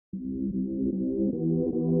Welcome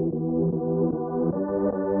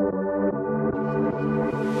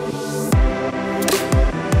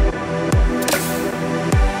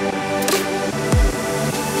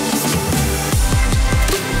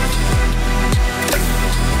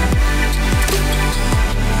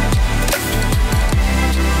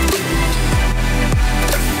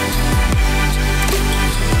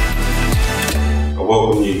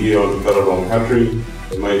you here on Ballardong country,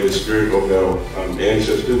 and may the spirit of our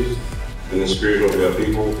ancestors and the spirit of our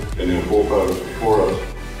people and our forefathers before us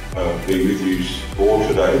be with you all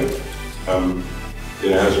today,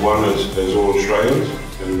 as one as all Australians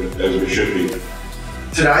and as we should be.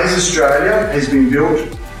 Today's Australia has been built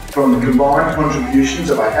from the combined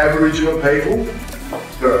contributions of our Aboriginal people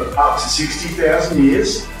for up to 60,000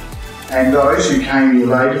 years and those who came here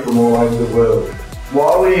later from all over the world.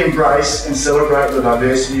 While we embrace and celebrate the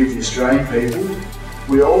diversity of the Australian people,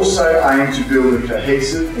 we also aim to build a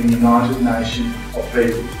cohesive and united nation of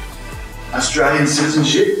people. Australian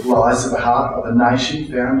citizenship lies at the heart of a nation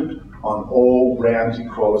founded on all-round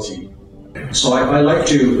equality. So I like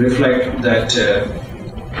to reflect that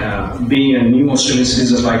being a new Australian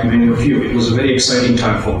citizen like many of you, it was a very exciting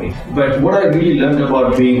time for me. But what I really learned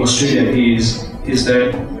about being Australian is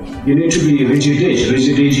that you need to be rigid age.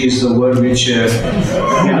 Rigid age is the word which, be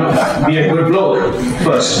a good bloke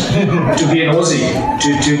first, to be an Aussie,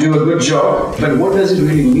 to do a good job. But what does it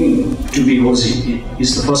really mean to be Aussie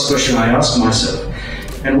is the first question I ask myself.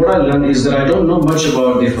 And what I learned is that I don't know much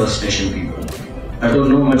about the First Nation people. I don't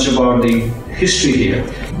know much about the history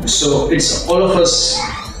here. So it's all of us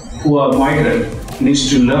who are migrant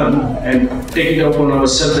needs to learn and take it upon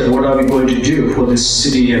ourselves that what are we going to do for this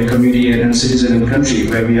city and community and citizen and country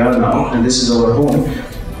where we are now, and this is our home,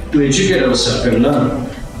 to educate ourselves and learn,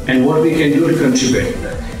 and what we can do to contribute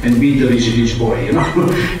and be the rigid boy,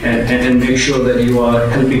 and make sure that you are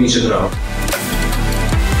helping each other out.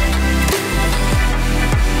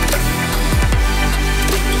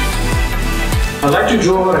 I'd like to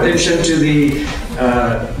draw our attention to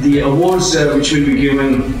the awards which will be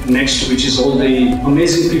given next, which is all the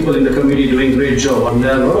amazing people in the community doing great job. And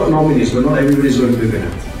there are a lot of nominees, but not everybody is going to be winner,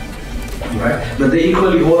 right? But they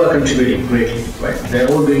equally all are contributing greatly, right? They're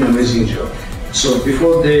all doing an amazing job. So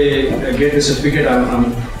before they get the certificate,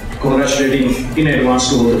 I'm congratulating in advance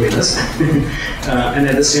to all the winners. And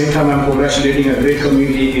at the same time, I'm congratulating a great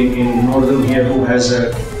community in Northam here who has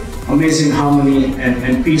a amazing harmony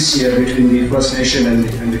and peace here between the First Nation and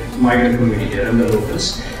the migrant community here and the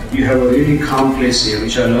locals. You have a really calm place here,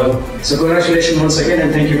 which I love. So congratulations once again,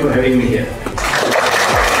 and thank you for having me here.